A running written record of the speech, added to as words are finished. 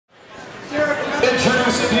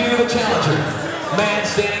Introducing to you the challenger, man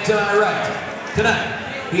standing to my right.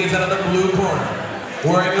 Tonight, he is out of the blue corner,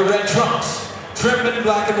 wearing the red trunks, trimmed in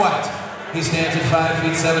black and white. He stands at 5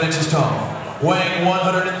 feet 7 inches tall, weighing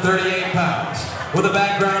 138 pounds, with a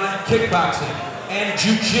background in kickboxing and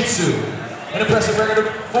jiu-jitsu. An impressive record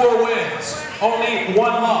of 4 wins, only 1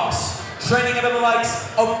 loss, training under the likes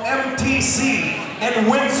of MTC and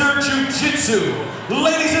Windsor Jiu-Jitsu.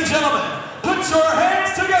 Ladies and gentlemen, put your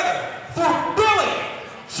hands together for Billie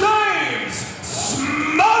Smethurst!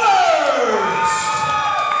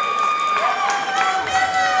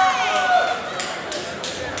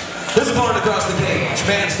 This opponent across the cage,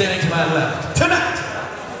 man standing to my left. Tonight,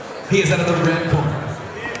 he is out of the red corner,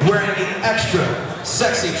 wearing the extra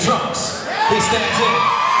sexy trunks. He stands in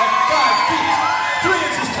at 5 feet 3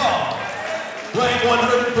 inches tall, weighing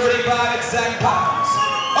 135 exact pounds.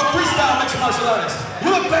 A freestyle mixed martial artist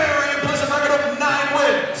with a very impressive record of 9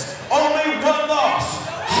 wins, only 1 loss.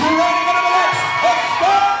 Training under the likes of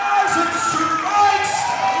Stars and Strikes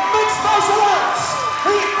mixed martial arts.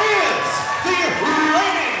 He is the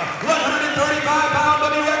reigning 135-pound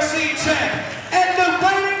WXC champ and the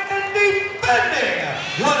reigning and defending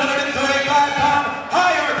 135-pound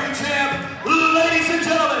hierarchy champ. Ladies and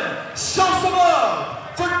gentlemen, show some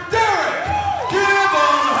love for Derrick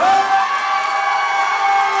Mandell!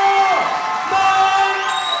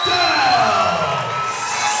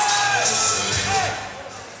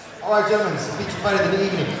 All right, gentlemen, it's the featured fight of the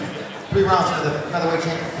evening. 3 rounds for the featherweight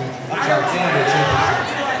championship. Championship.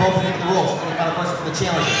 Both of the rules. Any final question for the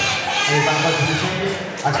challenger? Any final question for the champion?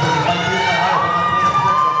 I expect the fight to be a higher, but not to be a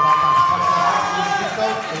professional. But I'm not do so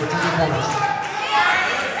and return your opponents.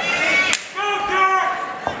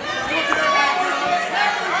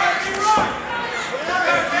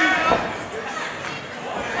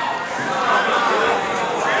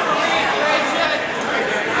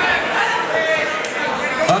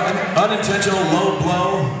 Unintentional low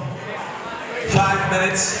blow, 5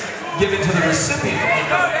 minutes given to the recipient.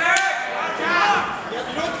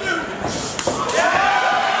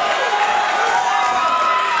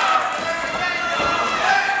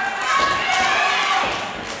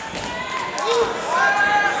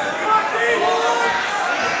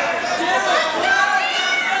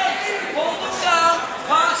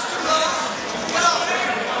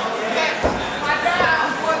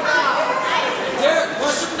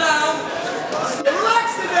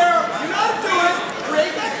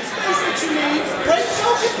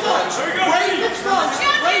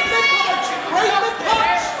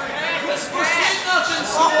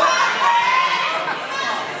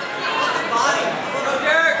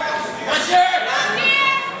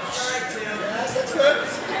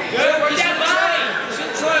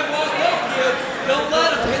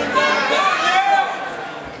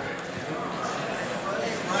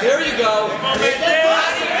 There you go.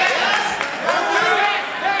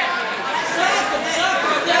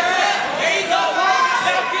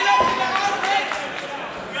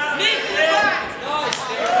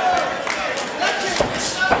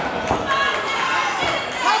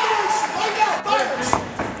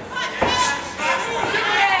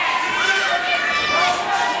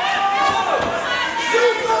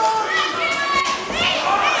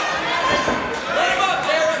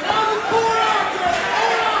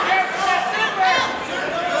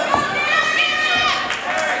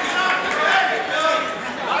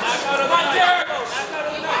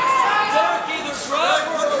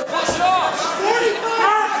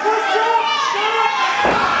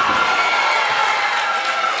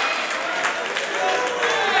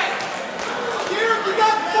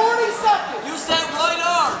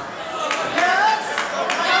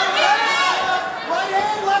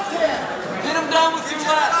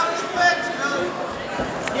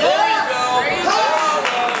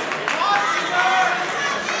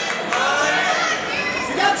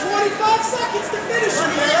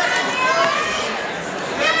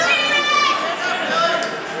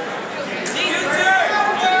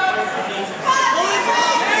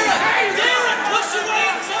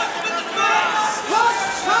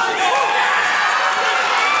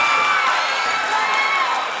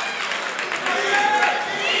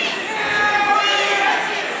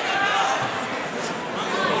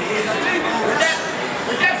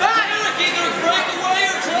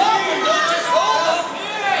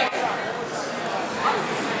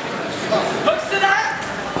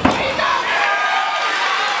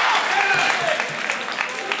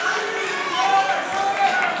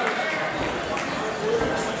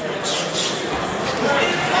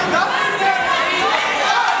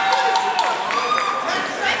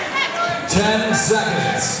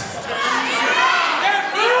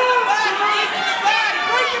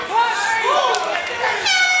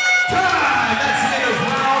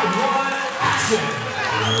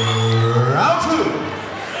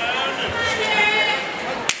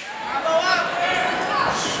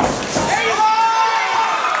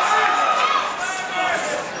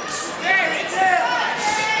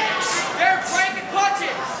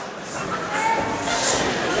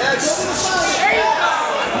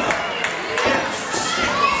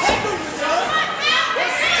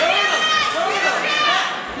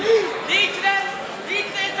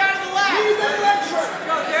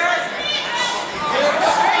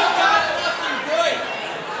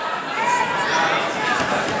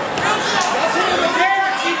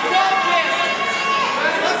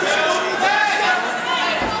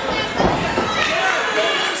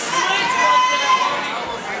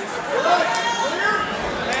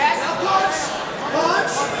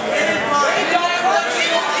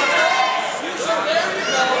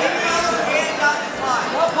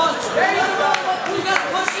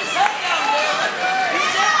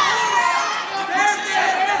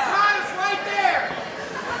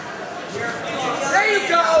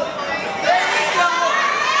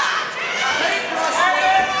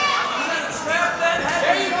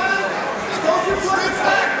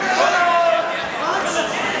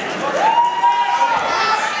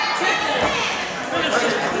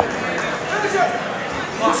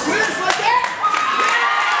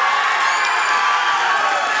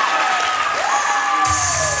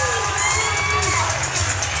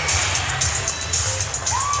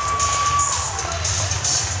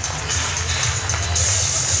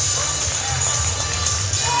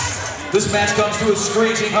 This match comes to a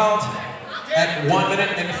screeching halt at 1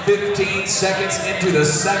 minute and 15 seconds into the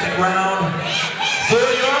second round. For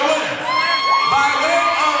your winner, by way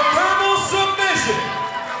of verbal submission,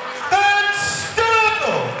 and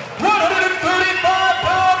still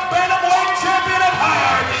 135-pound bantamweight champion of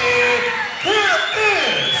hierarchy, here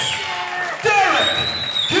is Derrick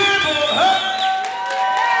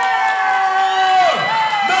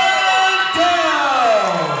Mandell.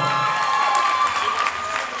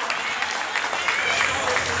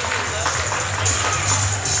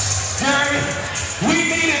 Derrick, we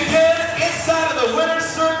meet again inside of the winner's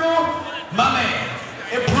circle. My man,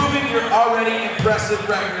 improving your already impressive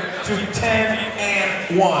record to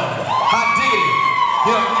 10-1. Hot diggity.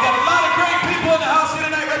 You know, we got a lot of great people in the house here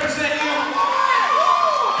tonight representing you.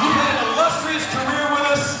 You've had an illustrious career with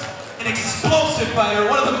us, an explosive fighter,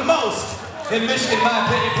 one of the most in Michigan, in my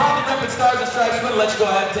opinion. Probably repping Stars and Stripes. I'm going to let you go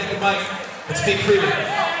ahead and take the mic and speak freely.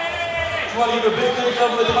 I want to give a big thank you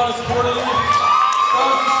for the amount of support of you.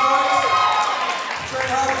 Stars and Stripes. Train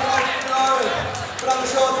hard, put on the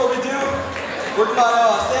show, that's what we do. Working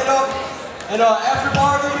on stand-up. And after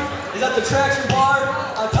party is at the Traction Bar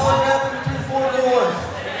on Telegraph between 4 and 1.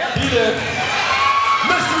 Be there.